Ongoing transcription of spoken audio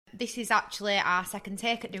this is actually our second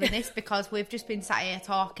take at doing this because we've just been sat here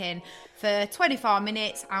talking for 24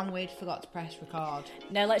 minutes and we'd forgot to press record.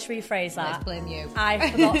 No, let's rephrase that. Let's blame you.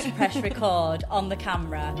 I forgot to press record on the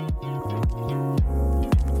camera.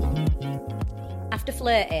 After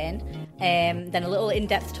flirting, then a little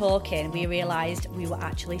in-depth talking, we realised we were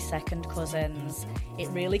actually second cousins. It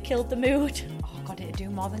really killed the mood. Oh God, it'd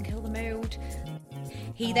do more than kill the mood.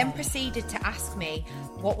 He then proceeded to ask me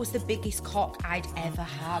what was the biggest cock I'd ever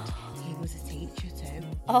had. He was a teacher too.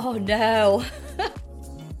 Oh no.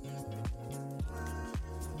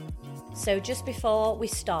 So just before we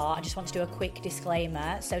start, I just want to do a quick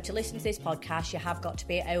disclaimer. So to listen to this podcast, you have got to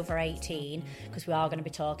be over 18 because we are going to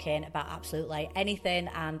be talking about absolutely anything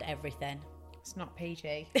and everything. It's not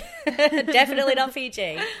PG. Definitely not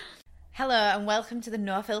PG. Hello and welcome to the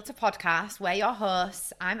No Filter podcast. We're your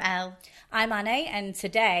hosts. I'm Elle. I'm Annie, and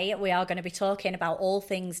today we are going to be talking about all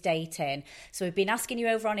things dating. So we've been asking you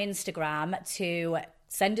over on Instagram to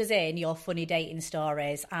send us in your funny dating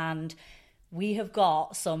stories, and we have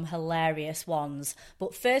got some hilarious ones.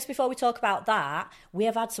 But first, before we talk about that, we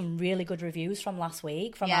have had some really good reviews from last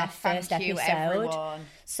week, from our first episode. Everyone.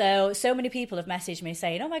 So many people have messaged me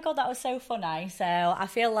saying, oh my God, that was so funny. So I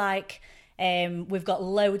feel like we've got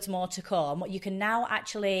loads more to come. You can now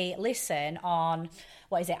actually listen on,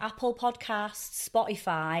 Apple Podcasts,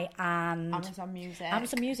 Spotify, and Amazon Music.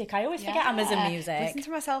 Amazon Music. I always forget Amazon Music. Listen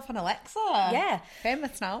to myself on Alexa. Yeah.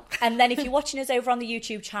 Famous now. And then if you're watching us over on the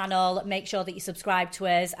YouTube channel, make sure that you subscribe to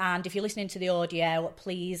us. And if you're listening to the audio,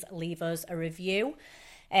 please leave us a review.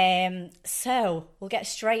 So we'll get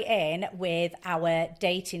straight in with our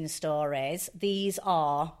dating stories. These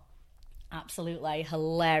are absolutely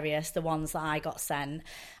hilarious, the ones that I got sent.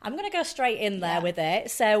 I'm going to go straight in there with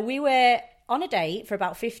it. So we were on a date for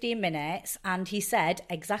about 15 minutes and he said,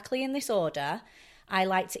 exactly in this order, I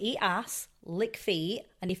like to eat ass, lick feet,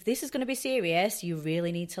 and if this is going to be serious, you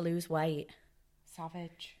really need to lose weight.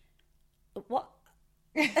 Savage. What?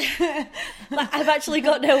 I've actually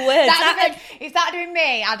got no words. If that had been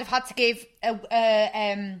me, I'd have had to give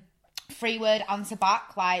a 3-word answer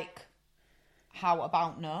back, like, how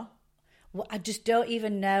about no? I just don't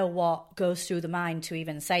even know what goes through the mind to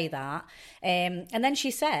even say that. And then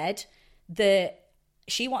she said that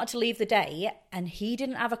she wanted to leave the date and he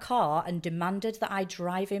didn't have a car and demanded that I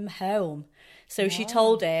drive him home. So she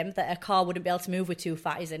told him that her car wouldn't be able to move with 2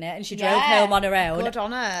 fatties in it, and she drove home on her own. Good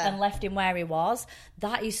on her. And left him where he was.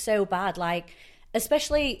 That is so bad. Like,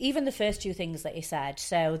 especially even the first 2 things that he said,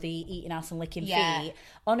 so the eating ass and licking feet,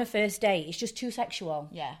 on a first date, it's just too sexual.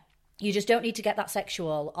 Yeah. You just don't need to get that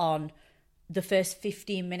sexual on the first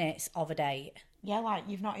 15 minutes of a date. Yeah, like,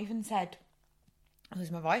 you've not even said, I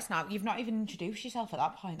lose my voice now, you've not even introduced yourself at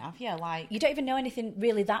that point, have you? Like, you don't even know anything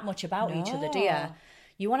really that much about each other, do you?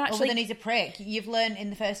 You want to actually... Other than he's a prick. You've learned in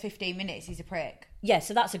the first 15 minutes he's a prick. Yeah,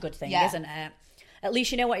 so that's a good thing, isn't it? At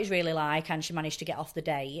least you know what he's really like, and she managed to get off the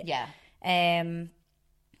date. Yeah.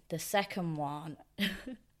 The second one...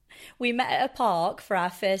 We met at a park for our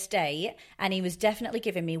first date, and he was definitely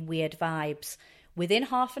giving me weird vibes. Within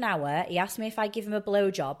half an hour, he asked me if I'd give him a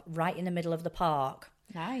blowjob right in the middle of the park.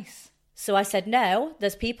 Nice. So I said, no,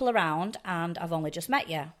 there's people around, and I've only just met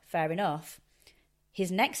you. Fair enough.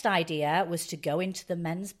 His next idea was to go into the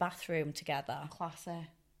men's bathroom together. Classy.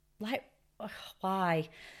 Like, why?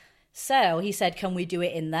 So he said, can we do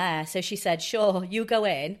it in there? So she said, sure, you go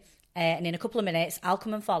in. And in a couple of minutes, I'll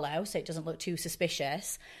come and follow so it doesn't look too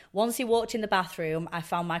suspicious. Once he walked in the bathroom, I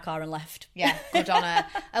found my car and left. Yeah, good on her.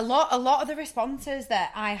 A lot of the responses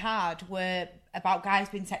that I had were about guys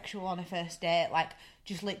being sexual on a first date, like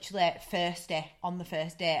just literally thirsty on the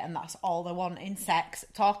first date, and that's all they want in sex,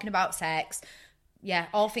 talking about sex. Yeah,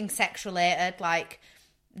 all things sex related, like,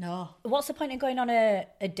 no. What's the point in going on a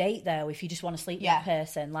date, though, if you just want to sleep with that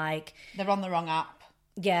person? Like, they're on the wrong app.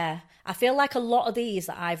 Yeah, I feel like a lot of these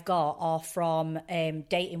that I've got are from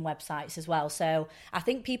dating websites as well. So I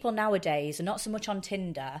think people nowadays are not so much on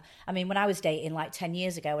Tinder. I mean, when I was dating like 10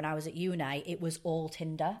 years ago when I was at uni, it was all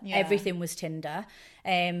Tinder. Yeah. Everything was Tinder.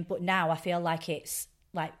 But now I feel like it's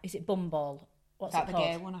like, is it Bumble? What's it called? The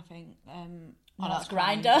gay one, I think. That's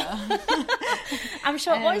Grindr. I'm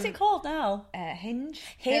sure. What is it called now? Hinge.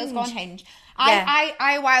 Hinge. Girls go on Hinge. Yeah.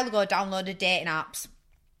 I a while ago downloaded dating apps.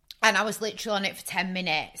 And I was literally on it for 10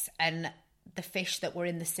 minutes, and the fish that were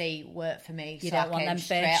in the sea weren't for me. You so don't I want came them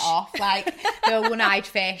straight fish. off, like they were one-eyed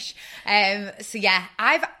fish. So yeah,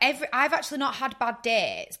 I've actually not had bad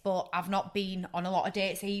dates, but I've not been on a lot of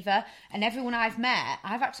dates either. And everyone I've met,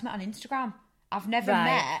 I've actually met on Instagram. I've never Right.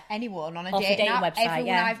 met anyone on a Off a dating website, Everyone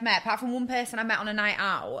yeah. I've met, apart from one person I met on a night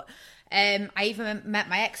out, I even met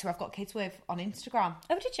my ex who I've got kids with on Instagram.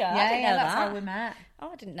 Oh, did you? Yeah, I didn't know that's that. how we met. Oh,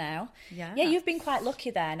 I didn't know. Yeah. Yeah, you've been quite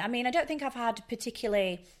lucky then. I mean, I don't think I've had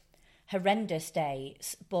particularly horrendous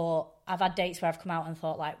dates, but I've had dates where I've come out and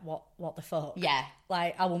thought, like, what the fuck? Yeah.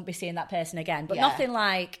 Like, I won't be seeing that person again. But Yeah. nothing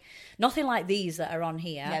like these that are on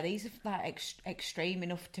here. Yeah, these are like extreme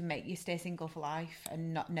enough to make you stay single for life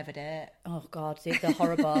and never date. Oh, God, they're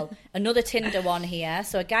horrible. Another Tinder one here.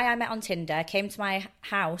 So a guy I met on Tinder came to my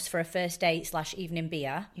house for a first date / evening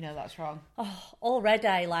beer. You know that's wrong.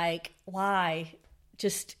 Already, like, why?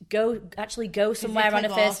 Just go somewhere on a Physically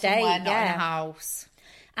go first date. somewhere, not in Yeah. a house.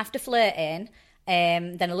 After flirting,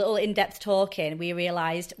 then a little in-depth talking, we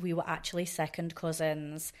realised we were actually second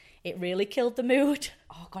cousins. It really killed the mood.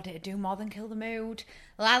 Oh God, it'd do more than kill the mood.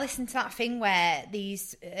 Well, I listened to that thing where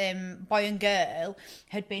these boy and girl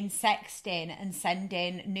had been sexting and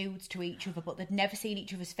sending nudes to each other, but they'd never seen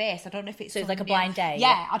each other's face. I don't know if it's So it's some like a new- blind date?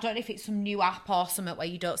 Yeah, I don't know if it's some new app or something where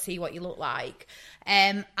you don't see what you look like.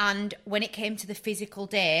 And when it came to the physical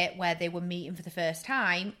date where they were meeting for the first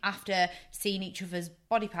time after seeing each other's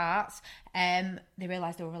body parts, they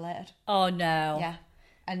realised they were related. Oh, no. Yeah,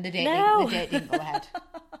 and the date didn't go ahead.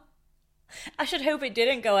 I should hope it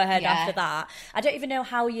didn't go ahead Yeah. after that. I don't even know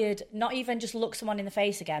how you'd not even just look someone in the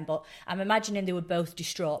face again, but I'm imagining they were both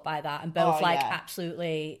distraught by that and both Oh, yeah.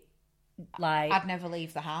 absolutely like I'd never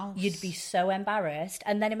leave the house. you'd be so embarrassed.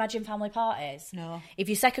 And then imagine family parties. No. If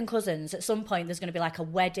you're second cousins, at some point there's going to be like a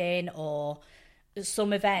wedding or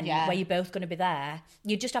some event Yeah. where you're both going to be there.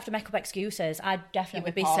 You just have to make up excuses. I'd definitely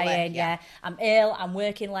You'd be be poorly, saying, yeah. I'm ill, I'm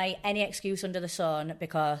working late, any excuse under the sun,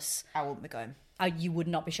 because I wouldn't be going. you would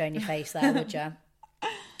not be showing your face there, would you?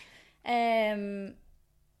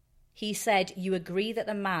 He said, you agree that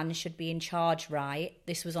the man should be in charge, right?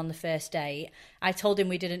 This was on the first date. I told him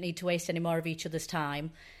we didn't need to waste any more of each other's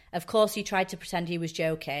time. Of course, he tried to pretend he was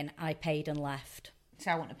joking. I paid and left. So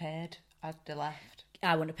I wouldn't have paid. I'd have left.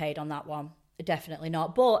 I wouldn't have paid on that one. Definitely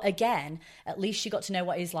not. But again, at least she got to know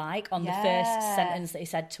what he's like on the first sentence that he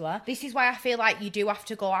said to her. This is why I feel like you do have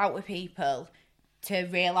to go out with people to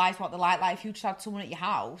realise what they're like. Like, if you just had someone at your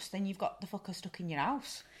house, then you've got the fucker stuck in your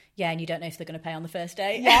house. Yeah, and you don't know if they're going to pay on the first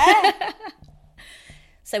date. Yeah.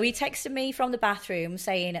 So he texted me from the bathroom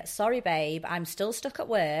saying, sorry, babe, I'm still stuck at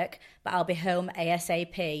work, but I'll be home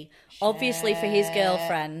ASAP. Obviously, for his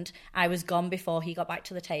girlfriend, I was gone before he got back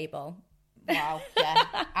to the table. Wow. Yeah.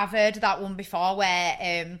 I've heard that one before where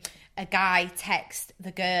a guy texted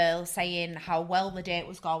the girl saying how well the date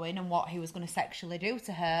was going and what he was going to sexually do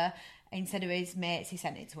to her. Instead of his mates, he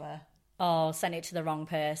sent it to her. Oh, sent it to the wrong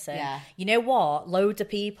person. Yeah. You know what? Loads of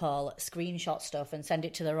people screenshot stuff and send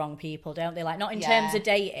it to the wrong people, don't they? Like, not in terms of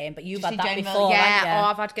dating, but you've Just had in that general, before, yeah. haven't you? Or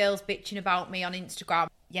I've had girls bitching about me on Instagram.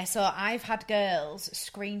 Yeah, so I've had girls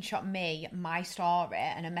screenshot me, my story,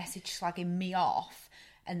 and a message slagging me off,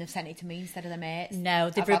 and they've sent it to me instead of the mates.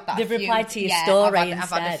 No, they've I've had that they've few. replied to your Yeah, story I've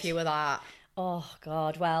instead. had a few of that. Oh,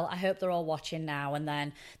 God. Well, I hope they're all watching now, and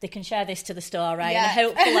then they can share this to the story Yeah. and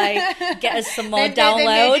hopefully get us some more They made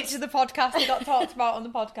downloads. it to the podcast. They got talked about on the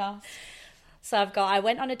podcast. So I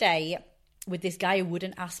went on a date with this guy who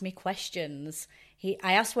wouldn't ask me questions.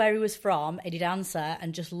 I asked where he was from, and he'd answer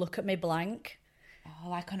and just look at me blank. Oh,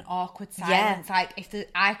 like an awkward silence. Yeah. Like,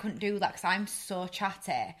 I couldn't do that because I'm so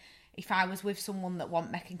chatty. If I was with someone that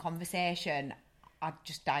wasn't making conversation, I'd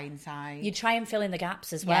just die inside. You'd try and fill in the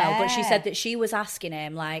gaps as well. But she Yeah. said that she was asking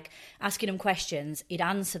him questions, he'd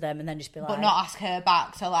answer them and then just be like... But not ask her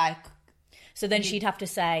back, so like... So then she'd have to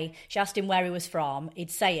say, she asked him where he was from,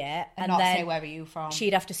 he'd say it, And and not then say, where are you from?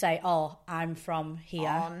 she'd have to say, oh, I'm from here.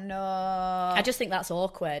 Oh, no. I just think that's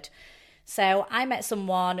awkward. So I met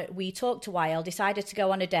someone, we talked a while, decided to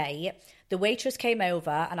go on a date. The waitress came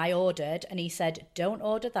over and I ordered, and he said, don't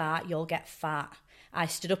order that, you'll get fat. I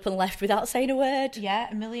stood up and left without saying a word. Yeah,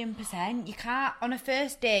 1,000,000%. You can't, on a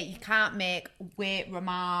first date, you can't make weight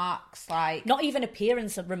remarks, like... Not even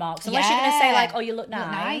appearance of remarks, unless you're going to say like, oh, you look nice.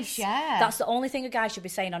 Look nice, yeah. That's the only thing a guy should be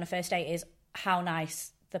saying on a first date is how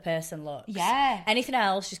nice the person looks. Yeah. Anything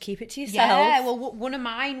else, just keep it to yourself. Yeah, well, one of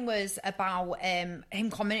mine was about him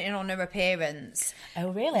commenting on her appearance.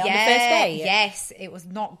 Oh, really? On the first date? Yes, it was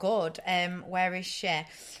not good. Where is she?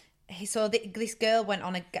 So this girl went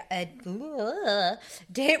on a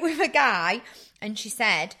date with a guy, and she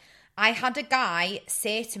said, I had a guy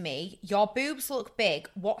say to me, your boobs look big,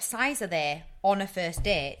 what size are they? On a first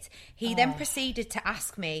date. He then proceeded to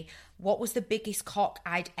ask me what was the biggest cock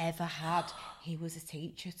I'd ever had. He was a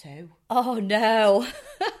teacher too. Oh, no.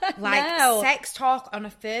 Like, No. sex talk on a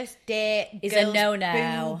first date Is a girls'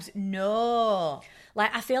 no-no. boobs, no.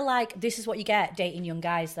 Like, I feel like this is what you get dating young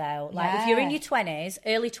guys, though. Like, if you're in your 20s,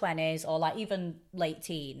 early 20s, or like even late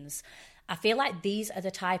teens, I feel like these are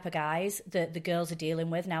the type of guys that the girls are dealing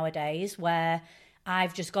with nowadays, where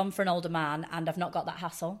I've just gone for an older man and I've not got that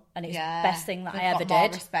hassle. And it's the best thing that I ever did. More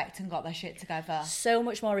did. Respect and got their shit together. So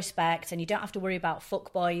much more respect, and you don't have to worry about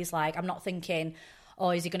fuck boys. Like, I'm not thinking,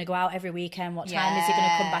 oh, is he going to go out every weekend? What time is he going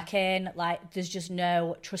to come back in? Like, there's just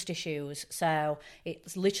no trust issues. So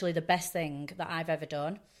it's literally the best thing that I've ever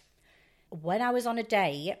done. When I was on a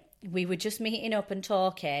date, we were just meeting up and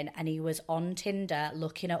talking, and he was on Tinder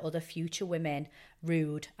looking at other future women.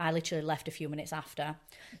 Rude. I literally left a few minutes after.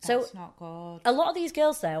 That's not good. A lot of these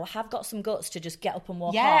girls, though, have got some guts to just get up and walk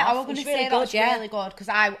off. Yeah, I was going to say really that's good, yeah. really good, because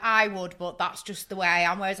I would, but that's just the way I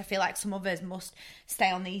am. Whereas I feel like some others must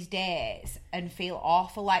stay on these dates and feel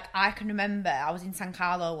awful. Like, I can remember I was in San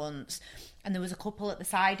Carlo once, and there was a couple at the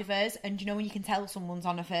side of us, and you know when you can tell someone's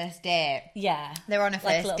on a first date? Yeah. They're on a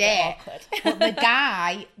Like first a date. bit But the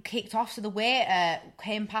guy kicked off, so the waiter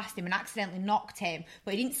came past him and accidentally knocked him,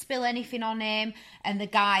 but he didn't spill anything on him, and the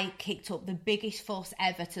guy kicked up the biggest fuss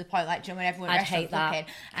ever, to the point, like, do you know when everyone I'd at hate restaurants that.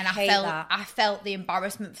 looking? And I felt the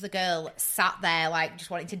embarrassment for the girl sat there, like, just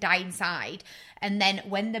wanting to die inside. And then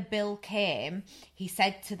when the bill came, he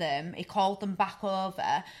said to them, he called them back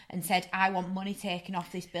over and said, I want money taken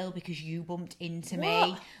off this bill because you bumped into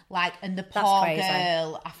me. Like, and the poor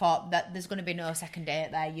girl, I thought that there's going to be no second date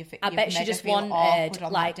there. I bet she just wanted,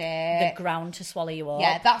 like, the ground to swallow you up.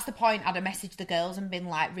 Yeah, that's the point. I'd have messaged the girls and been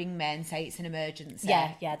like, ring me and say it's an emergency.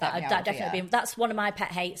 Yeah, that definitely be. That's one of my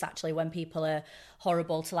pet hates, actually, when people are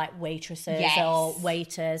horrible to like waitresses or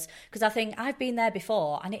waiters, because I think I've been there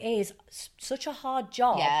before, and it is such a hard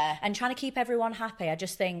job. And trying to keep everyone happy, I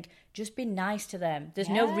just think, just be nice to them. There's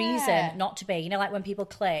no reason not to be. You know, like when people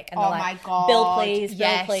click and they're like, my God, bill please,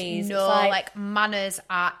 bill please. No, it's like manners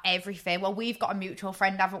are everything. Well, we've got a mutual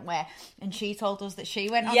friend, haven't we? And she told us that she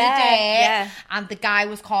went on a date and the guy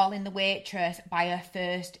was calling the waitress by her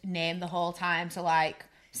first name the whole time. So like,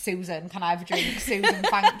 Susan, can I have a drink? Susan,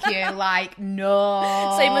 thank you. Like,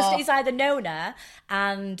 no. So he's either known her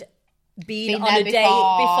and been on a date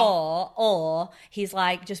before, or he's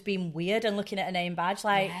like just being weird and looking at a name badge.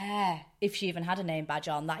 Like, if she even had a name badge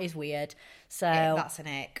on, that is weird. So that's an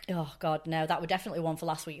ick. Oh God, no, that were definitely one for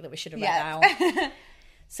last week that we should have read down.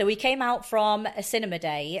 So we came out from a cinema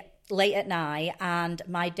date late at night, and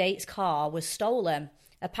my date's car was stolen.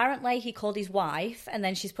 Apparently, he called his wife, and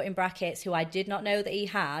then she's put in brackets, who I did not know that he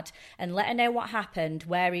had, and let her know what happened,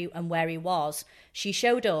 where he was. She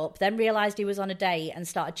showed up, then realised he was on a date, and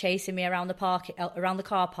started chasing me around the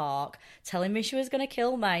car park, telling me she was going to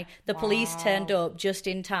kill me. The police turned up just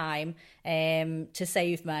in time to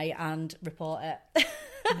save me and report it.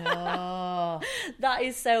 No. That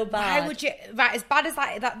is so bad. Why would you... Right, as bad as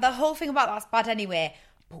that... The whole thing about that's bad anyway.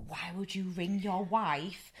 But why would you ring your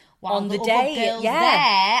wife while on the other day girl's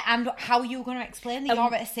there? And how are you going to explain that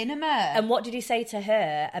you're at a cinema? And what did he say to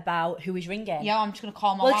her about who he's ringing? Yeah, I'm just going to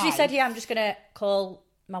call my wife. Well, he said, I'm just going to call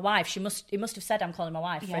my wife. He must have said, I'm calling my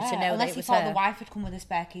wife for her to know that it was her. Unless he thought the wife had come with a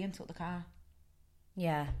spare key and took the car.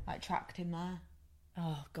 Yeah. Like, tracked him there.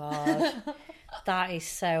 Oh, God. That is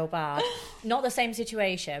so bad. Not the same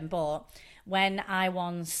situation, but... when I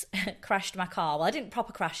once crashed my car, well, I didn't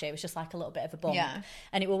proper crash it, it was just like a little bit of a bump. Yeah.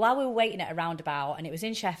 And it was while we were waiting at a roundabout, and it was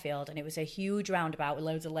in Sheffield, and it was a huge roundabout with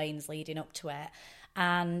loads of lanes leading up to it.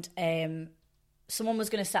 And someone was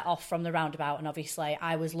going to set off from the roundabout, and obviously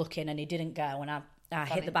I was looking, and he didn't go, and I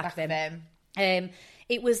hit the back of him.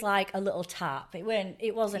 It was like a little tap.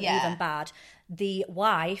 It wasn't even bad. The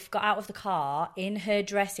wife got out of the car in her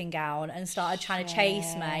dressing gown and started trying to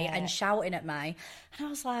chase me and shouting at me. And I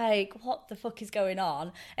was like, what the fuck is going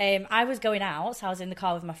on? I was going out, so I was in the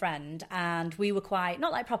car with my friend, and we were quite,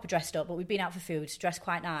 not like proper dressed up, but we'd been out for food, so dressed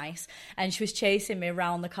quite nice. And she was chasing me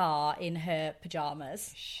around the car in her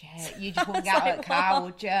pyjamas. Shit, you just wouldn't get out of the car,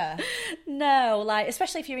 would you? No, like,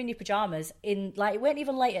 especially if you're in your pyjamas. It weren't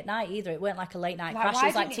even late at night either. It weren't like a late night crash. It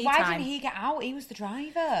was like tea time. Why didn't he get out? He was the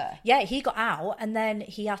driver. Yeah, he got out, and then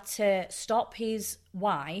he had to stop his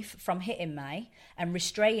wife from hitting me and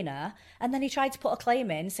restrain her, and then he tried to put a claim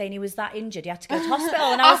in saying he was that injured he had to go to hospital.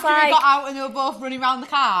 And I was like, he got out and they were both running around the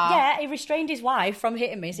car. Yeah, he restrained his wife from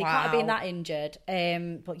hitting me, so he can't have been that injured.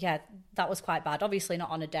 But yeah, that was quite bad. Obviously not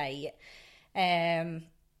on a date.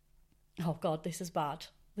 Oh God, this is bad.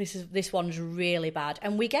 This one's really bad.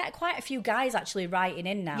 And we get quite a few guys actually writing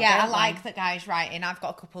in now. Yeah, I like that guys writing. I've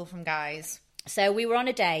got a couple from guys. So we were on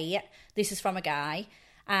a date. This is from a guy.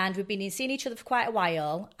 And we've been seeing each other for quite a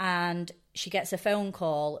while. And she gets a phone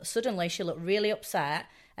call. Suddenly she looked really upset.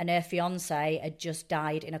 And her fiancé had just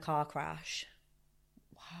died in a car crash.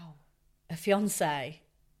 Wow. a fiance.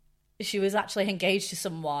 She was actually engaged to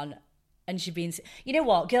someone, and she'd been... You know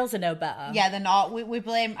what? Girls are no better. Yeah, they're not. We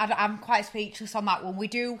blame... I'm quite speechless on that one. We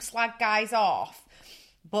do slag guys off,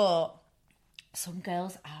 but some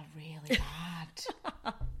girls are really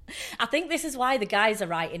bad. I think this is why the guys are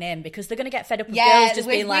writing in, because they're going to get fed up with girls just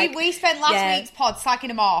being like... We spent last week's pod slagging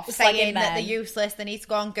them off, saying that they're useless, they need to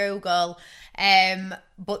go on Google.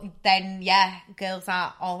 But then, girls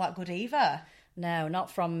aren't all that good either. No, not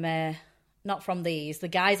from these. The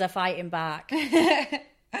guys are fighting back.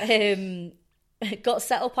 Got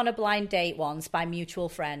set up on a blind date once by mutual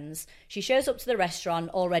friends. She shows up to the restaurant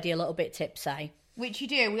already a little bit tipsy. Which you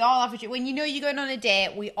do. We all have a drink. When you know you're going on a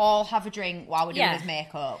date, we all have a drink while we're doing his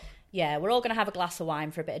makeup. Yeah, we're all going to have a glass of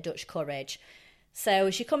wine for a bit of Dutch courage.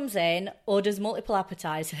 So she comes in, orders multiple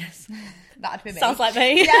appetizers. That'd be me. Sounds like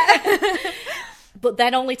me. Yeah. But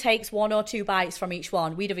then only takes 1 or 2 bites from each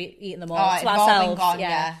one. We'd have eaten them all to it's all ourselves. been gone,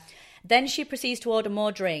 yeah. Then she proceeds to order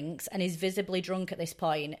more drinks and is visibly drunk at this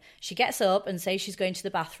point. She gets up and says she's going to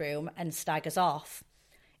the bathroom and staggers off.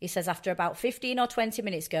 He says after about 15 or 20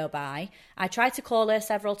 minutes go by, I tried to call her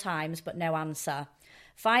several times, but no answer.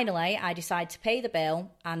 Finally, I decide to pay the bill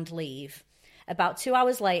and leave. About 2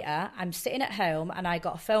 hours later, I'm sitting at home and I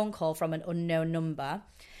got a phone call from an unknown number.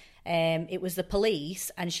 It was the police,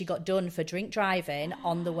 and she got done for drink driving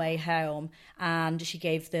on the way home, and she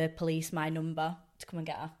gave the police my number to come and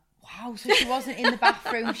get her. Wow, so she wasn't in the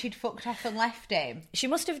bathroom, she'd fucked off and left him. She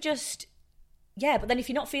must have just... Yeah, but then if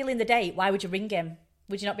you're not feeling the date, why would you ring him?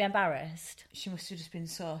 Would you not be embarrassed? She must have just been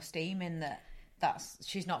so steaming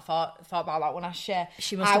she's not thought about that one, has she?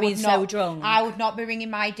 She must have been so drunk. I would not be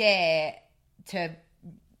ringing my date to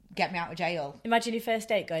get me out of jail. Imagine your first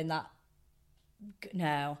date going that...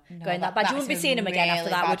 No, going that bad. You wouldn't be seeing him again after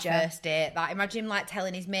that, would you? First date. Imagine him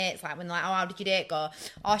telling his mates when they're like, "Oh, how did your date go?"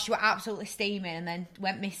 "Oh, she were absolutely steaming and then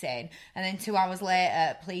went missing." And then 2 hours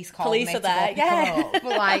later, police called me to go pick her up.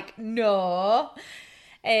 But no.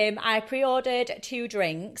 I pre-ordered 2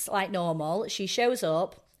 drinks like normal. She shows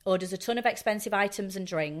up, orders a ton of expensive items and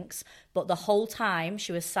drinks, but the whole time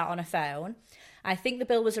she was sat on her phone. I think the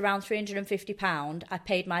bill was around £350. I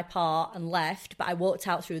paid my part and left, but I walked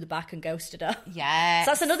out through the back and ghosted her. Yes. So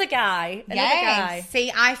that's another guy.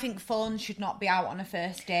 See, I think phones should not be out on a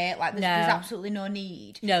first date. There's absolutely no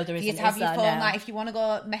need. No, there isn't. You have your phone. If you want to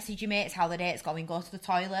go message your mates how the date's going, go to the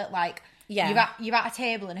toilet. You're at a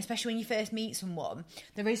table, and especially when you first meet someone,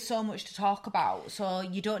 there is so much to talk about. So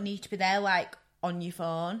you don't need to be there on your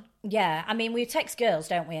phone. Yeah, I mean, we text girls,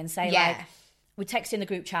 don't we, and say we text in the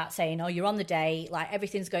group chat saying, "Oh, you're on the date,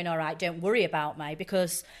 everything's going all right, don't worry about me,"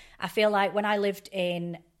 because I feel like when I lived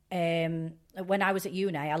in when I was at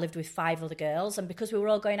uni, I lived with 5 other girls, and because we were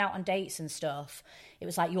all going out on dates and stuff, it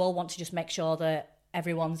was like you all want to just make sure that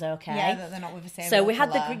everyone's okay. Yeah, that they're not with the same. So we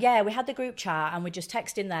had the group chat, and we just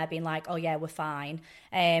text in there being like, "Oh yeah, we're fine."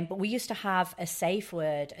 But we used to have a safe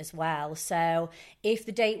word as well. So if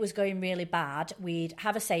the date was going really bad, we'd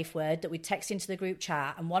have a safe word that we'd text into the group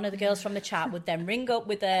chat, and one of the girls from the chat would then ring up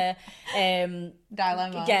with a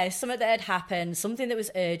dilemma. Yeah, something that had happened, something that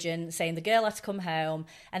was urgent, saying the girl had to come home,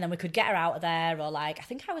 and then we could get her out of there, or I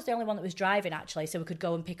think I was the only one that was driving actually, so we could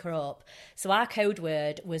go and pick her up. So our code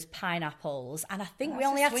word was pineapples, and I think we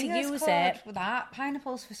only had to use it for that.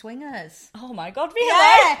 Pineapples for swingers. Oh my god, really?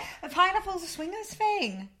 Yeah, a pineapple's a swingers thing.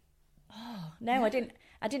 Oh no, yeah.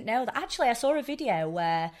 I didn't know that. Actually, I saw a video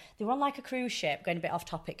where they were on a cruise ship, going a bit off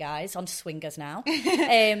topic, guys, onto swingers now.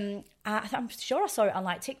 I'm sure I saw it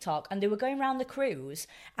on TikTok, and they were going around the cruise,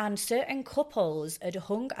 and certain couples had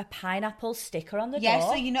hung a pineapple sticker on the door.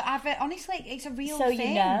 Yeah, so honestly, it's a real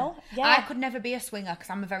thing. Yeah. I could never be a swinger because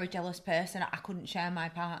I'm a very jealous person. I couldn't share my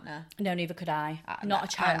partner. No, neither could I. Not a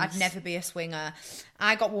chance. I'd never be a swinger.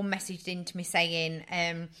 I got one messaged into me saying,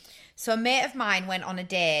 so a mate of mine went on a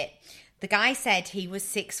date. The guy said he was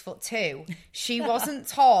 6'2". She wasn't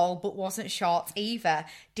tall, but wasn't short either.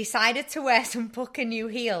 Decided to wear some pucker new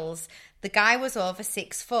heels. The guy was over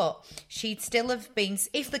 6 foot. She'd still have been,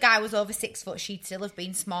 if the guy was over 6 foot, she'd still have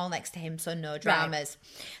been small next to him, so no dramas.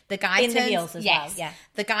 Right. The guy the heels as well, yeah.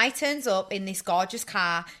 The guy turns up in this gorgeous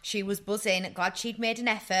car. She was buzzing, glad she'd made an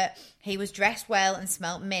effort. He was dressed well and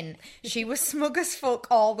smelt mint. She was smug as fuck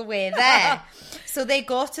all the way there. So they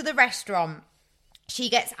go to the restaurant. She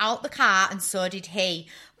gets out the car, and so did he.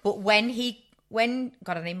 But when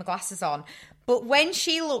God, I need my glasses on. But when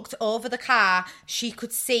she looked over the car, she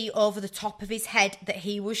could see over the top of his head that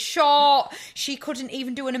he was short. She couldn't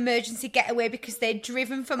even do an emergency getaway because they'd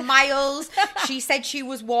driven for miles. She said she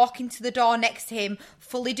was walking to the door next to him,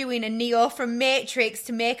 fully doing a Neo from Matrix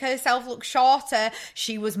to make herself look shorter.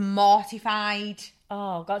 She was mortified.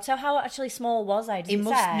 Oh God! So how actually small was I? Did He it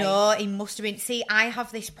must say? know. He must have been. See, I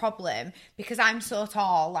have this problem because I'm so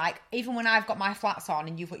tall. Like, even when I've got my flats on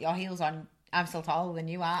and you've got your heels on, I'm still taller than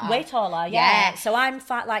you are. Way taller, yeah. So I'm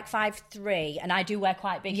like 5'3", and I do wear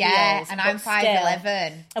quite big heels. And I'm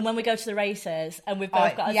 5'11". And when we go to the races, and we've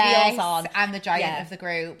both got our heels on, I'm the giant of the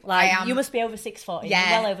group. Like, you must be over 6 foot. You're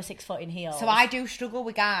well over 6 foot in heels. So I do struggle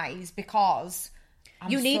with guys because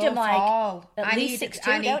you need so them like tall. at least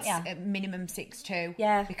 6'2", don't you? A minimum 6'2".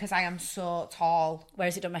 Yeah, because I am so tall.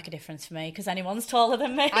 Whereas it don't make a difference for me because anyone's taller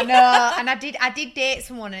than me. I know, and I did date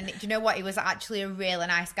someone, and do you know what? He was actually a really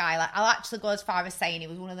nice guy. Like, I'll actually go as far as saying he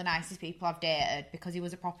was one of the nicest people I've dated because he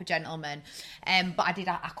was a proper gentleman. But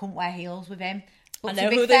I couldn't wear heels with him. But I know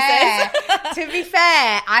who this is. To be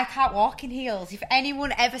fair, I can't walk in heels. If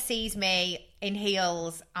anyone ever sees me in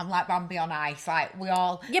heels, I'm like Bambi on ice. Like, we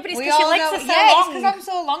all... Yeah, but it's because your legs are so long. it's because I'm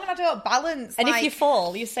so long and I don't balance. And if you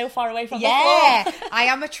fall, you're so far away from the floor. I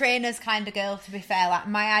am a trainer's kind of girl, to be fair. Like,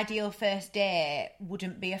 my ideal first date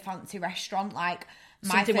wouldn't be a fancy restaurant. Like,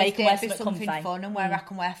 my Something first date would be comfy. something fun and where I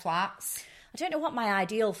can wear flats. I don't know what my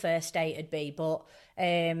ideal first date would be, but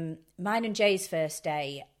mine and Jay's first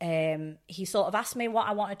date, he sort of asked me what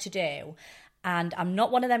I wanted to do. And I'm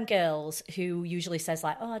not one of them girls who usually says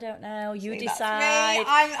like, oh, I don't know, you decide.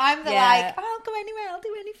 I'm the like, I'll go anywhere, I'll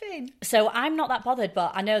do anything. So I'm not that bothered,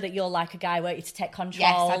 but I know that you're like a guy where you to take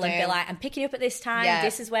control and be like, I'm picking you up at this time,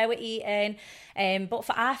 this is where we're eating. But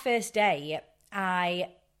for our first date, I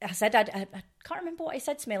said I can't remember what he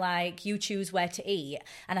said to me, like, you choose where to eat.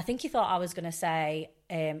 And I think he thought I was going to say,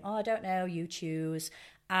 oh, I don't know, you choose.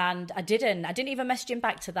 And I didn't even message him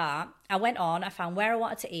back to that. I went on, I found where I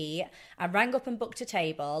wanted to eat. I rang up and booked a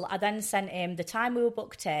table. I then sent him the time we were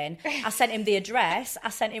booked in. I sent him the address. I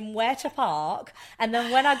sent him where to park. And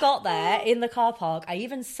then when I got there in the car park, I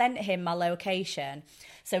even sent him my location.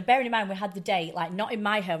 So bearing in mind, we had the date, like, not in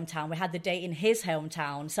my hometown. We had the date in his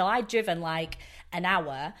hometown. So I'd driven like an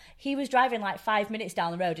hour. He was driving like 5 minutes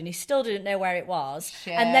down the road and he still didn't know where it was.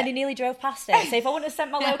 Shit. And then he nearly drove past it. So if I wouldn't have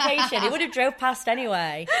sent my location, he would have drove past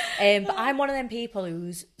anyway. But I'm one of them people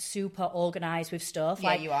who's super organised with stuff. Yeah,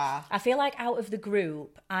 like, you are. I feel like out of the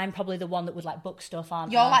group, I'm probably the one that would like book stuff,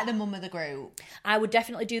 aren't You're I? like the mum of the group. I would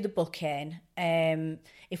definitely do the booking.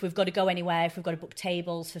 If we've got to go anywhere, if we've got to book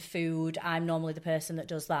tables for food, I'm normally the person that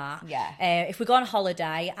does that. Yeah. If we go on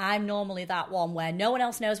holiday, I'm normally that one where no one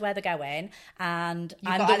else knows where they're going, and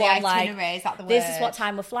You've I'm got the the one like, itinerary, is that the this is word? what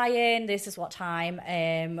time we're flying, this is what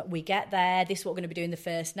time we get there, this is what we're going to be doing the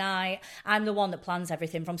first night. I'm the one that plans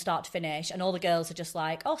everything from start to finish, and all the girls are just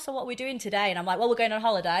like, oh, so what are we doing today? And I'm like, well, we're going on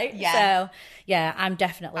holiday. Yeah. So, yeah, I'm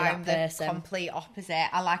definitely I'm that person. the complete opposite.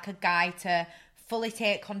 I like a guy to fully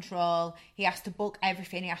take control. He has to book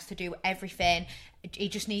everything. He has to do everything. He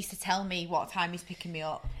just needs to tell me what time he's picking me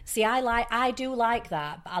up. See, I do like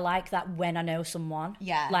that, but I like that when I know someone.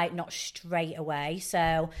 Yeah. Like, not straight away.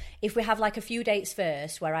 So if we have like a few dates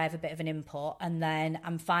first where I have a bit of an input, and then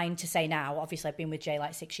I'm fine to say now, obviously I've been with Jay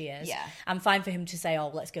like 6 years. Yeah. I'm fine for him to say, oh,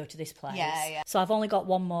 let's go to this place. Yeah. So I've only got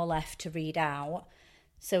one more left to read out.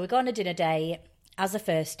 So we go on a dinner date as a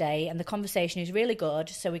first date, and the conversation is really good.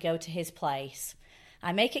 So we go to his place.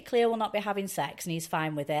 I make it clear we'll not be having sex, and he's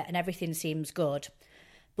fine with it, and everything seems good.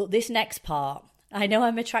 But this next part, I know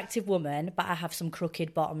I'm an attractive woman, but I have some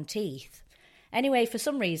crooked bottom teeth. Anyway, for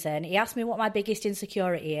some reason, he asked me what my biggest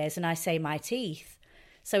insecurity is, and I say my teeth.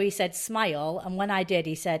 So he said, smile, and when I did,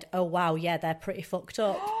 he said, oh, wow, yeah, they're pretty fucked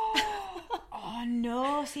up. Oh,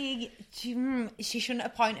 no. See, she shouldn't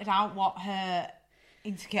have pointed out what her...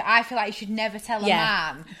 insecure. I feel like you should never tell a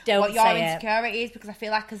man what your insecurity is, because I feel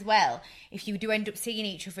like as well, if you do end up seeing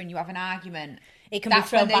each other and you have an argument, it can be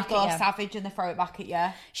thrown back at you. That's when they go savage and they throw it back at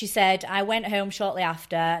you. She said, I went home shortly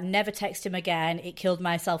after, never texted him again. It killed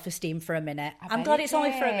my self-esteem for a minute. I'm glad it's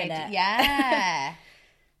only for a minute. Yeah.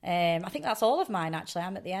 I think that's all of mine, actually.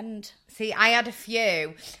 I'm at the end. See, I had a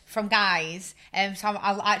few from guys, so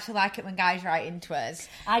I actually like it when guys write into us.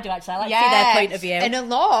 I do, actually. I like to see their point of view. And a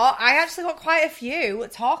lot, I actually got quite a few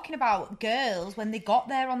talking about girls when they got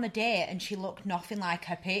there on the date and she looked nothing like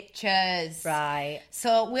her pictures. Right.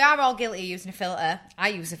 So we are all guilty of using a filter. I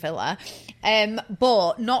use a filter.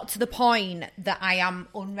 But not to the point that I am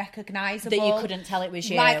unrecognisable. That you couldn't tell it was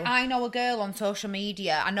you. Like, I know a girl on social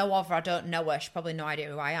media. I know of her, I don't know her. She probably no idea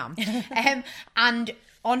who I am. And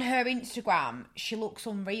on her Instagram, she looks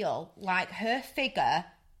unreal. Like, her figure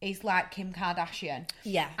is like Kim Kardashian.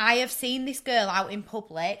 Yeah. I have seen this girl out in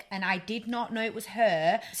public and I did not know it was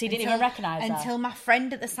her. So you didn't even recognise her? Until my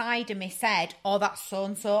friend at the side of me said, oh, that's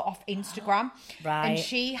so-and-so off Instagram. Right. And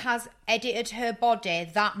she has edited her body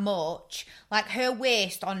that much. Like, her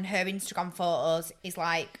waist on her Instagram photos is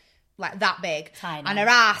like like that big. Tiny. And her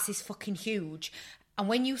ass is fucking huge. And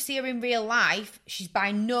when you see her in real life, she's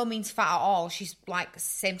by no means fat at all. She's like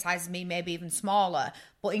same size as me, maybe even smaller.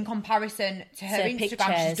 But in comparison to her Instagram,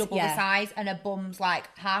 pictures, she's double the size, and her bum's like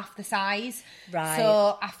half the size. Right.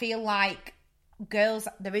 So I feel like girls,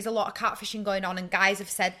 there is a lot of catfishing going on, and guys have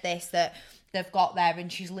said this, that they've got there,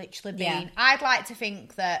 and she's literally been... Yeah. I'd like to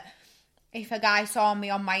think that if a guy saw me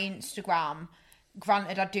on my Instagram,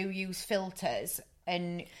 granted I do use filters,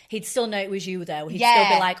 and He'd still know it was you, though. He'd still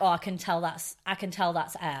be like, oh, I can tell that's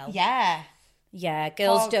Elle. Yeah,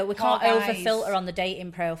 girls don't. We can't over filter on the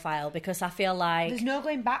dating profile, because I feel like there's no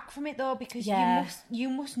going back from it though, because you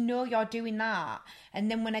must know you're doing that, and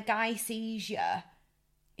then when a guy sees you,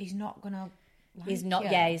 he's not gonna. He's not.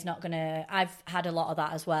 Yeah, he's not gonna. I've had a lot of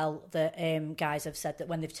that as well. That guys have said that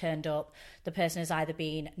when they've turned up, the person has either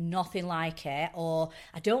been nothing like it, or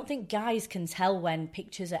I don't think guys can tell when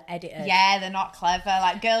pictures are edited. Yeah, they're not clever.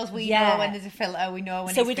 Like girls, we know when there's a filter. We know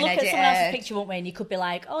when. So it's we'd been look edited. at someone else's picture, wouldn't we? And you could be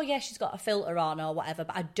like, "Oh yeah, she's got a filter on or whatever."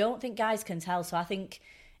 But I don't think guys can tell. So I think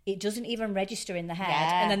it doesn't even register in the head.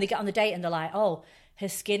 Yeah. And then they get on the date and they're like, "Oh, her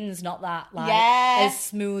skin's not that as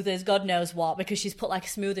smooth as God knows what, because she's put like a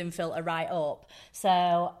smoothing filter right up."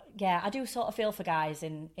 So yeah, I do sort of feel for guys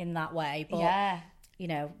in that way, but you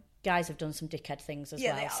know, guys have done some dickhead things as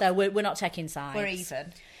well. So we're not taking sides. We're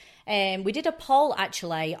even. We did a poll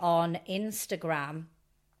actually on Instagram.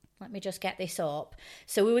 Let me just get this up.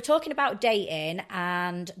 So we were talking about dating,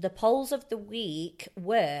 and the polls of the week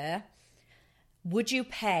were: would you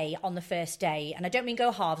pay on the first date? And I don't mean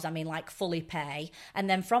go halves, I mean like fully pay. And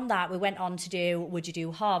then from that, we went on to do, would you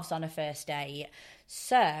do halves on a first date?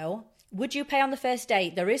 So, would you pay on the first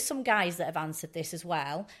date? There is some guys that have answered this as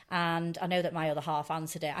well. And I know that my other half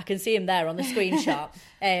answered it. I can see him there on the screenshot.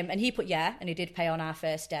 And he put yeah, and he did pay on our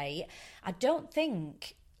first date. I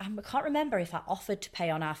can't remember if I offered to pay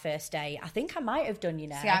on our first date. I think I might have done, you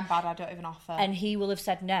know. See, I'm bad, I don't even offer. And he will have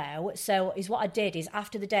said no. So what I did is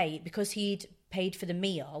after the date, because he'd paid for the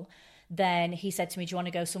meal, then he said to me, do you want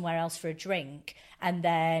to go somewhere else for a drink? And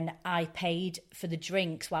then I paid for the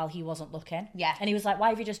drinks while he wasn't looking. Yeah. And he was like, why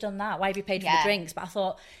have you just done that? Why have you paid for the drinks? But I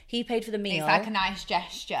thought, he paid for the meal. It's like a nice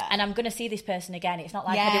gesture. And I'm going to see this person again. It's not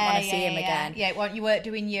like I didn't want to see him again. Yeah, well, you weren't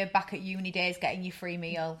doing your back at uni days, getting your free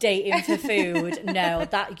meal. Dating for food. No,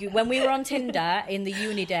 when we were on Tinder in the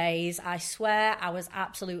uni days, I swear I was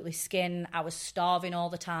absolutely skin. I was starving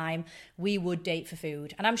all the time. We would date for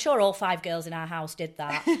food. And I'm sure all 5 girls in our house did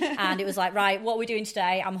that. And it was like, right, what are we doing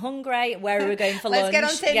today? I'm hungry. Where are we going for lunch? Let's get on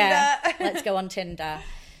Tinder. Yeah, let's go on Tinder.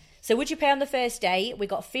 So would you pay on the first date? We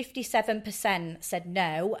got 57% said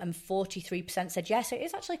no and 43% said yes. So it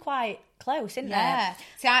is actually quite close, isn't it? Yeah.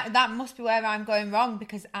 See, that must be where I'm going wrong,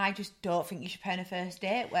 because I just don't think you should pay on a first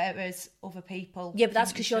date, whereas other people... Yeah, but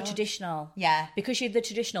that's because you're traditional. Yeah. Because you're the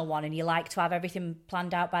traditional one and you like to have everything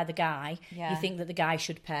planned out by the guy, you think that the guy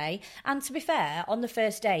should pay. And to be fair, on the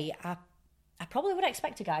first date, I probably would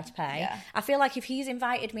expect a guy to pay. Yeah. I feel like if he's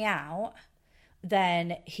invited me out,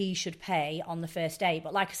 then he should pay on the first date.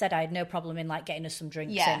 But like I said, I had no problem in like getting us some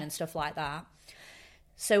drinks in and stuff like that.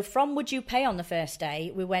 So from would you pay on the first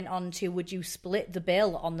date, we went on to would you split the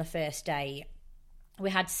bill on the first date? We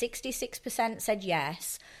had 66% said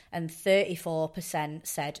yes and 34%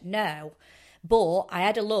 said no. But I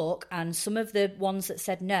had a look, and some of the ones that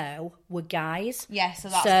said no were guys. Yeah, so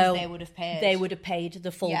that's because they would have paid. They would have paid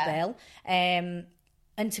the full bill.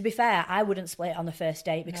 And to be fair, I wouldn't split it on the first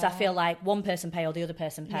date, because I feel like one person pay or the other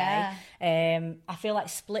person pay. Yeah. I feel like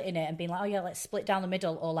splitting it and being like, oh yeah, let's split down the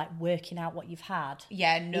middle, or like working out what you've had.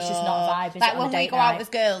 Yeah, no. It's just not a vibe, is like it, on when a we date go night? out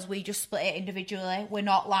with girls, we just split it individually. We're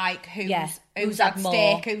not like who's had had more.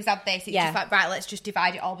 steak, who's had this. It's just like, right, let's just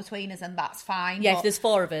divide it all between us, and that's fine. Yeah, but, if there's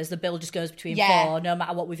 4 of us, the bill just goes between 4, no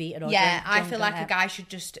matter what we've eaten or drunk. I feel like a guy should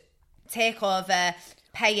just take over,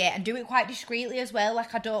 pay it, and do it quite discreetly as well.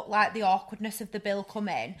 Like, I don't like the awkwardness of the bill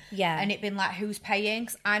coming. Yeah. And it being like, who's paying?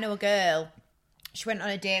 'Cause I know a girl, she went on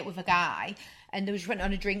a date with a guy, and they just went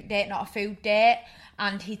on a drink date, not a food date.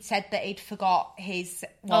 And he'd said that he'd forgot his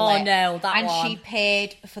wallet. Oh no, that one. And she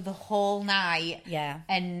paid for the whole night. Yeah.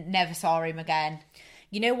 And never saw him again.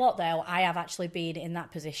 You know what, though? I have actually been in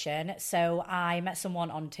that position. So I met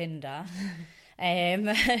someone on Tinder.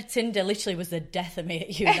 Tinder literally was the death of me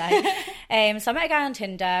at uni. So I met a guy on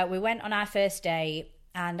Tinder. We went on our first date,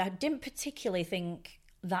 and I didn't particularly think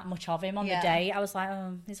that much of him on the date. I was like,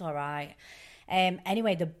 oh, he's all right.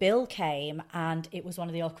 Anyway, the bill came, and it was one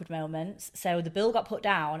of the awkward moments. So the bill got put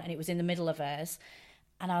down, and it was in the middle of us.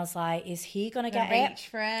 And I was like, is he going to get reach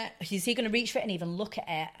for it? Is he going to reach for it and even look at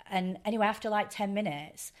it? And anyway, after like 10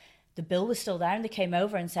 minutes, the bill was still there, and they came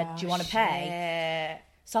over and said, do you want to pay?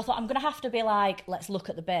 So I thought, I'm going to have to be like, let's look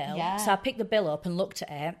at the bill. Yeah. So I picked the bill up and looked at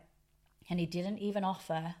it, and he didn't even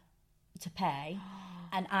offer to pay.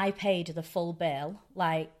 And I paid the full bill.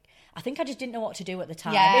 Like, I think I just didn't know what to do at the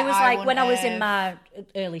time. Yeah, it was I like when I was in wouldn't my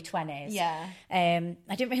early 20s. Yeah.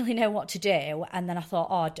 I didn't really know what to do. And then I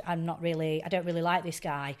thought, I don't really like this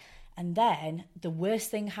guy. And then the worst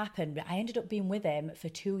thing happened. I ended up being with him for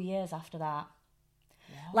 2 years after that.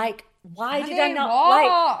 What? Like, why did I not...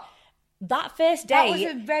 Like, that first date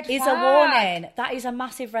is a warning. That is a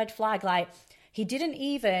massive red flag. Like, he didn't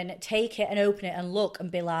even take it and open it and look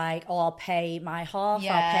and be like, oh, I'll pay my half,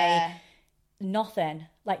 Yeah. I'll pay nothing.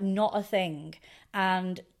 Like, not a thing.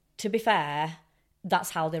 And to be fair,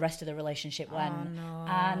 that's how the rest of the relationship went. Oh, no.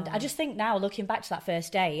 And I just think now, looking back to that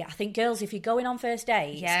first date, I think girls, if you're going on first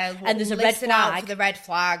dates and there's a red listen out flag, for the red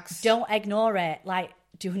flags. don't ignore it. Like,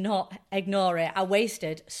 do not ignore it. I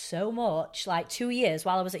wasted so much, like 2 years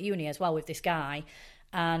while I was at uni as well with this guy,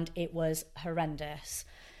 and it was horrendous.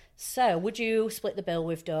 So, would you split the bill?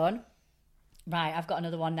 We've done. Right, I've got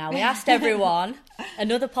another one now. We asked everyone,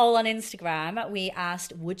 another poll on Instagram. We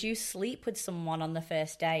asked, would you sleep with someone on the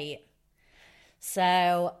first date?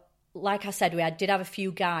 So, like I said, did have a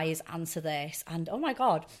few guys answer this, and oh my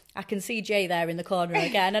God, I can see Jay there in the corner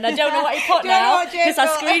again, and I don't know what he put now because I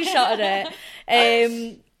screenshotted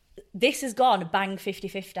it. This has gone bang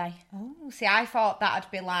 50-50. Oh, see, I thought that'd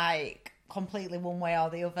be like completely one way or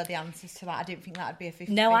the other, the answers to that. I didn't think that'd be a 50-50.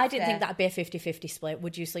 No, I didn't think that'd be a 50-50 split.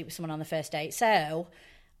 Would you sleep with someone on the first date? So,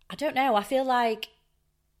 I don't know. I feel like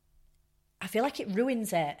it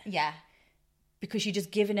ruins it. Yeah. Because you're just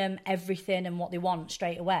giving them everything and what they want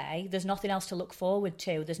straight away. There's nothing else to look forward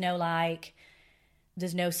to. There's no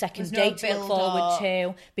second date to look forward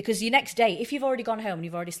to. Because your next date, if you've already gone home and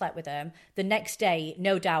you've already slept with them, the next day,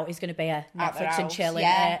 no doubt, is going to be a Netflix and chill.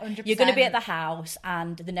 Yeah, 100%. You're going to be at the house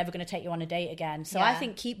and they're never going to take you on a date again. So I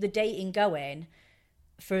think keep the dating going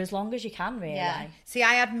for as long as you can, really. Yeah. See,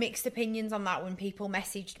 I had mixed opinions on that when people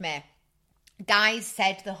messaged me. Guys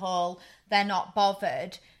said the whole, they're not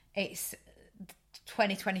bothered. It's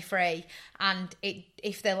 2023, and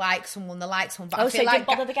if they like someone, they like someone. But I feel so it like didn't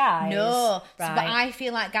bother the guys? No, right. But I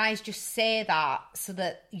feel like guys just say that so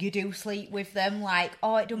that you do sleep with them. Like,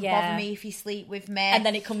 oh, it doesn't bother me if you sleep with me, and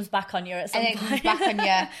then it comes back on you at some point. And it comes back on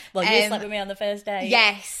you. Well, you slept with me on the first day.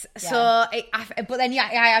 Yes. Yeah. So, but then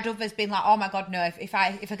I had others being like, oh my God, no.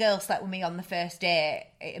 If a girl slept with me on the first day,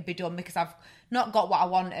 it'd be done because I've not got what I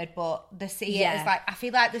wanted, but they see it as like, I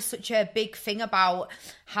feel like there's such a big thing about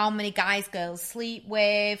how many guys girls sleep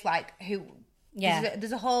with, like who,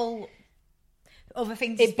 there's a whole other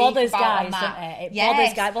thing to it speak bothers about guys, doesn't it? It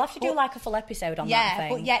bothers guys. We'll have to do like a full episode on that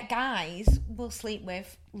thing. But yet guys will sleep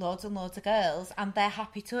with loads and loads of girls, and they're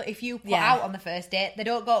happy to. If you put out on the first date, they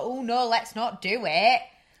don't go, oh no, let's not do it.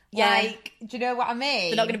 Yeah. Like, do you know what I mean?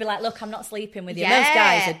 They're not going to be like, look, I'm not sleeping with you. Most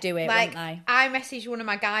guys would do it, like, wouldn't they? I messaged one of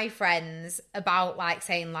my guy friends about, like,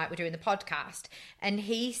 saying, like, we're doing the podcast. And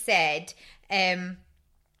he said,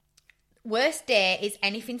 worst date is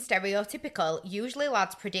anything stereotypical. Usually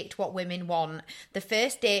lads predict what women want. The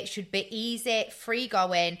first date should be easy, free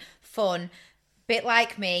going, fun. Bit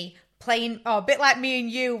like me. Bit like me and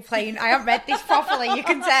you playing, I haven't read this properly, you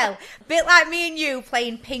can tell. Bit like me and you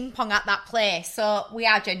playing ping pong at that place. So we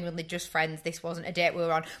are genuinely just friends. This wasn't a date we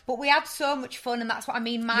were on. But we had so much fun, and that's what I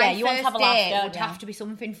mean. My first date would have to be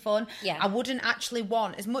something fun. Yeah. I wouldn't actually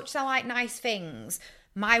want, as much as I like nice things,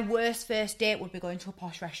 my worst first date would be going to a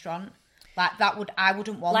posh restaurant. Like, I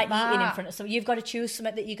wouldn't want like that. Eating in front of someone. You've got to choose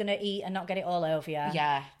something that you're going to eat and not get it all over you.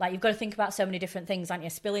 Yeah. Like, you've got to think about so many different things, aren't you?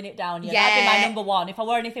 Spilling it down. That'd be my number one. If I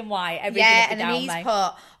wore anything white, everything would be down, and then he's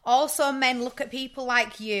put, also men look at people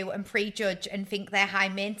like you and prejudge and think they're high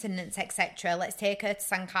maintenance, etc. Let's take her to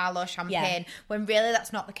San Carlos champagne, when really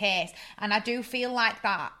that's not the case. And I do feel like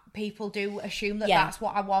that people do assume that that's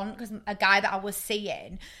what I want, because a guy that I was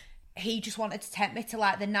seeing, he just wanted to tempt me to,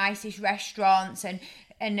 like, the nicest restaurants, and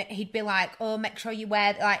he'd be like, oh, make sure you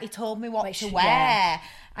wear, like, he told me what to wear. Yeah.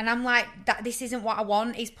 And I'm like, this isn't what I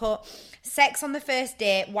want. He's put, sex on the first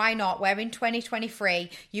date, why not? We're in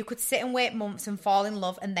 2023. You could sit and wait months and fall in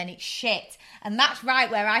love, and then it's shit. And that's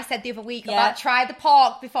right, where I said the other week about try the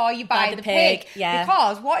pork before you buy the pig. Yeah.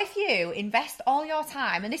 Because what if you invest all your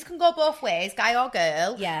time, and this can go both ways, guy or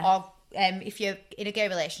girl, or if you're in a gay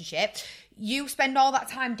relationship, you spend all that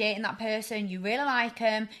time dating that person, you really like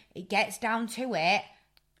them, it gets down to it,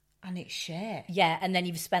 And it's shit. Yeah, and then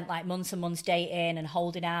you've spent like months and months dating and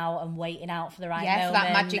holding out and waiting out for the right moment. For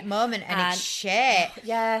that magic moment, and it's shit.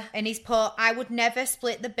 Yeah. And he's put, I would never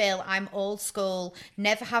split the bill. I'm old school.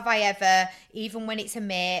 Never have I ever. Even when it's a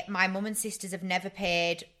mate, my mum and sisters have never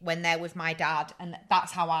paid when they're with my dad. And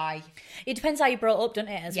that's how I... It depends how you brought up,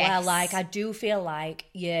 doesn't it, as Yes. well? Like, I do feel like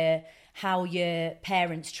how your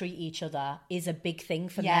parents treat each other is a big thing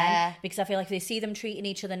for them. Because I feel like if they see them treating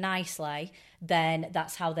each other nicely, then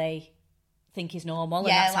that's how they think is normal, and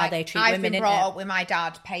that's how they treat women. I've been brought up with my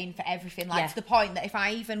dad paying for everything, to the point that if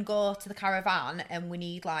I even go to the caravan and we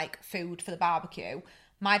need like food for the barbecue,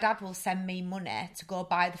 my dad will send me money to go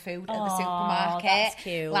buy the food at the supermarket. That's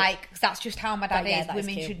cute. Like, 'cause that's just how my dad is. That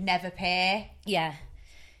Women is should never pay. Yeah,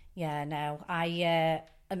 no,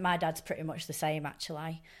 and my dad's pretty much the same,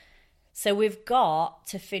 actually. So we've got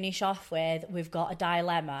to finish off with, we've got a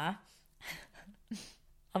dilemma.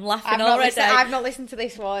 I'm laughing already. I've not listened to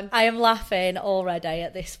this one. I am laughing already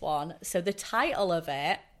at this one. So the title of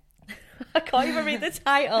it, I can't even read the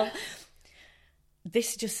title.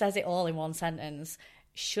 This just says it all in one sentence.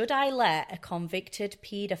 Should I let a convicted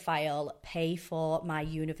paedophile pay for my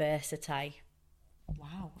university?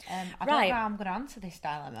 Wow. I don't know how I'm going to answer this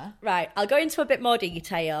dilemma. Right, I'll go into a bit more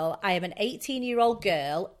detail. I am an 18-year-old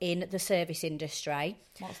girl in the service industry.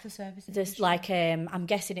 What's the service industry? There's like, I'm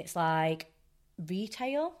guessing it's like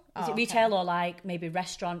retail. Is it retail or like maybe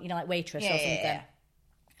restaurant, like waitress or something?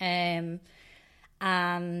 Yeah.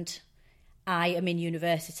 And I am in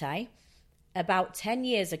university. About 10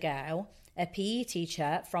 years ago, a PE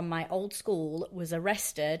teacher from my old school was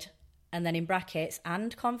arrested and then in brackets,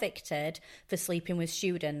 and convicted for sleeping with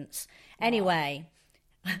students. Anyway,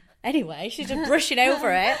 she's just brushing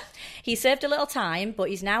over it. He served a little time, but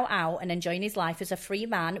he's now out and enjoying his life as a free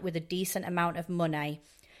man with a decent amount of money.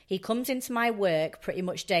 He comes into my work pretty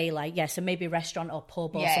much daily. Yeah, so maybe restaurant or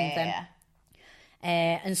pub or something. Yeah.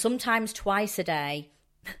 And sometimes twice a day.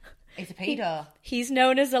 He's a pedo. He's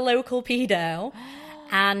known as a local pedo.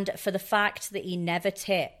 And for the fact that he never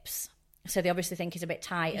tips. So they obviously think he's a bit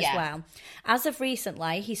tight as well. As of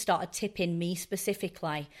recently, he started tipping me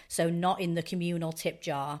specifically, so not in the communal tip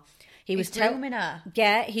jar. He was grooming her.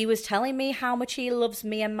 Yeah, he was telling me how much he loves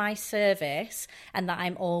me and my service and that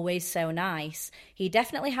I'm always so nice. He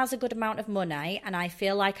definitely has a good amount of money and I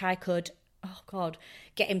feel like I could,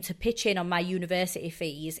 get him to pitch in on my university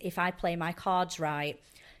fees if I play my cards right.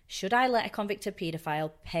 Should I let a convicted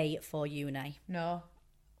paedophile pay for uni? No.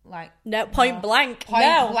 Point blank.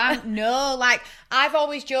 No. Like, I've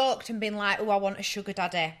always joked and been like, I want a sugar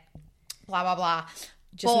daddy. Blah, blah, blah.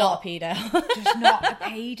 Just not a pedo. Just not a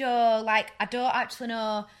pedo. Like, I don't actually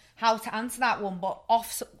know how to answer that one, but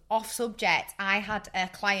off subject, I had a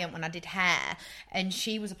client when I did hair, and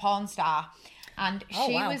she was a porn star. And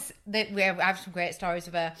we have some great stories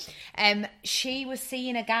of her. She was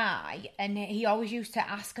seeing a guy, and he always used to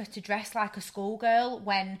ask her to dress like a schoolgirl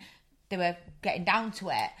when they were getting down to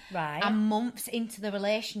it. Right. And months into the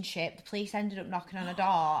relationship, the police ended up knocking on a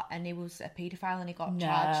door, and he was a paedophile, and he got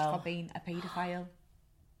charged for being a paedophile.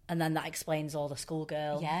 And then that explains all the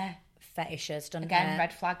schoolgirl fetishes, doesn't it? Again,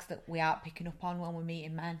 red flags that we aren't picking up on when we're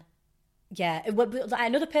meeting men. Yeah,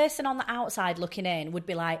 another person on the outside looking in would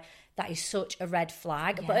be like, that is such a red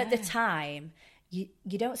flag. Yeah. But at the time, you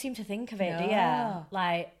don't seem to think of it, do you?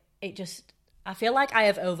 Like, it just... I feel like I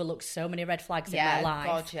have overlooked so many red flags in my life.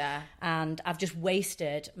 God, yeah. And I've just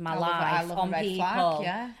wasted my life on people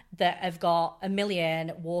that have got a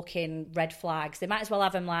million walking red flags. They might as well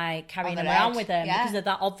have them like carrying them around with them because they're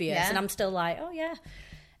that obvious. Yeah. And I'm still like, oh yeah.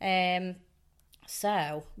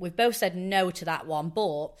 So we've both said no to that one.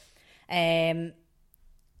 But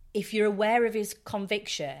if you're aware of his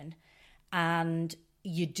conviction and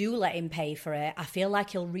you do let him pay for it, I feel like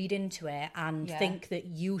he'll read into it and think that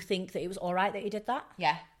it was all right that he did that.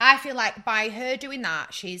 Yeah. I feel like by her doing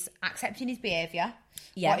that, she's accepting his behaviour,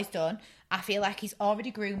 what he's done. I feel like he's already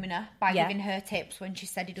grooming her by giving her tips when she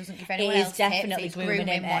said he doesn't give anyone else tips. He's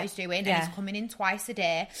grooming what he's doing, and he's coming in twice a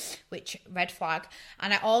day, which, red flag.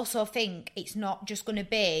 And I also think it's not just going to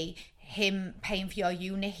be him paying for your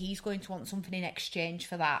uni. He's going to want something in exchange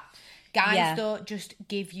for that. Guys don't just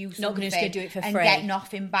give you something not going to do it for and free. Get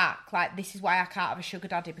nothing back. Like, this is why I can't have a sugar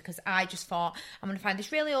daddy, because I just thought, I'm going to find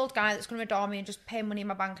this really old guy that's going to adore me and just pay money in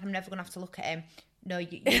my bank and I'm never going to have to look at him. No,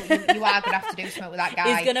 you are going to have to do something with that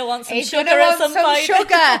guy. He's going to want some He's sugar at some point.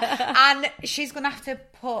 Sugar. And she's going to have to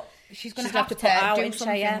do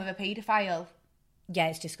something with a paedophile. Yeah,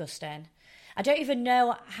 it's disgusting. I don't even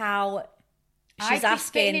know how she's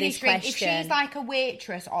asking this question. If she's like a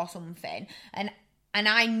waitress or something, and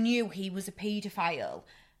I knew he was a paedophile,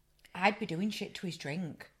 I'd be doing shit to his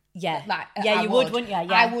drink. Yeah. Like, yeah, you would, wouldn't you?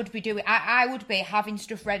 Yeah. I would be doing. I would be having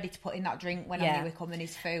stuff ready to put in that drink when I knew he come in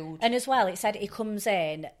his food. And as well, it said he comes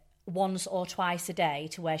in once or twice a day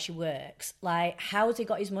to where she works. Like, how's he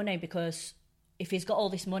got his money? Because if he's got all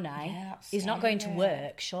this money, he's not going to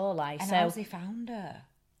work, surely. And so how's he found her?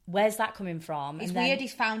 Where's that coming from? It's weird.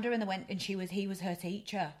 He's found her and he was her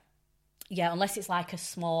teacher. Yeah, unless it's like a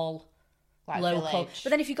small. Like local, village. But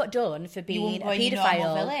then if you got done for being a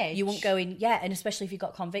paedophile, you won't go in. Yeah, and especially if you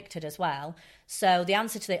got convicted as well. So the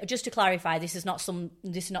answer to just to clarify, this is not someone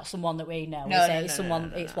that we know. It's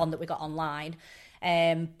one that we got online.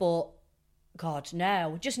 But God,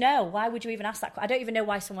 no, just no. Why would you even ask that? I don't even know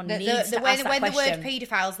why someone needs to ask that question. When the word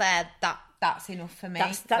paedophile's there, that's enough for me.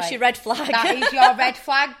 That's your red flag. That is your red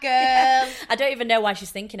flag, girl. I don't even know why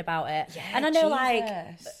she's thinking about it. Yeah, and I know,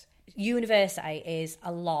 Jesus. University is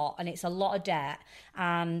a lot, and it's a lot of debt.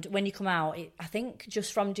 And when you come out, I think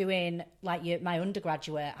just from doing like my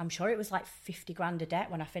undergraduate, I'm sure it was like 50 grand a debt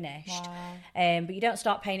when I finished. Wow. But you don't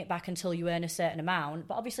start paying it back until you earn a certain amount.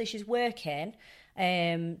 But obviously she's working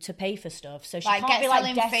to pay for stuff, so she can't be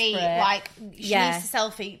like desperate. Feet, like she needs to sell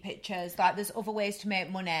feet pictures. Like there's other ways to make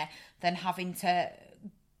money than having to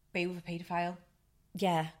be with a paedophile.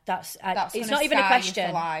 Yeah, it's not even a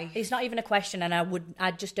question. It's not even a question, and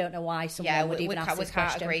I just don't know why someone would even ask this question. We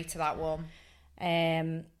can't agree to that one.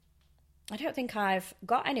 I don't think I've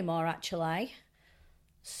got any more actually.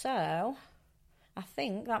 So I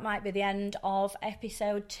think that might be the end of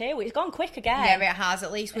episode 2. It's gone quick again. Yeah, it has.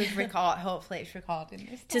 At least we've recorded. Hopefully it's recording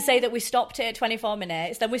this time. To say that we stopped it at 24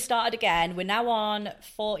 minutes, then we started again. We're now on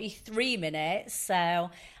 43 minutes,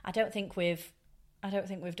 so I don't think we've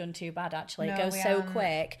done too bad, actually. It goes so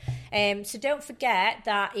quick. So don't forget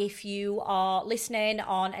that if you are listening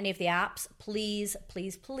on any of the apps, please,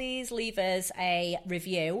 please, please leave us a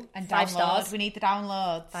review. And 5 stars. We need the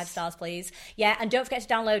downloads. 5 stars, please. Yeah, and don't forget to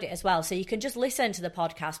download it as well. So you can just listen to the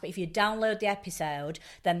podcast, but if you download the episode,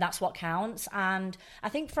 then that's what counts. And I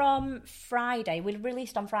think from Friday, we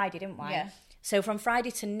released on Friday, didn't we? Yeah. So from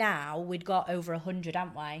Friday to now, we'd got over 100,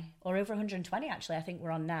 haven't we? Or over 120, actually, I think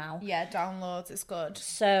we're on now. Yeah, downloads, it's good.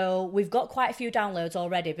 So we've got quite a few downloads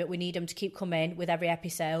already, but we need them to keep coming with every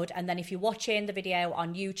episode. And then if you're watching the video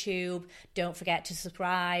on YouTube, don't forget to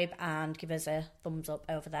subscribe and give us a thumbs up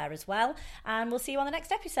over there as well. And we'll see you on the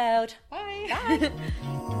next episode. Bye.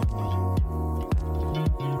 Bye.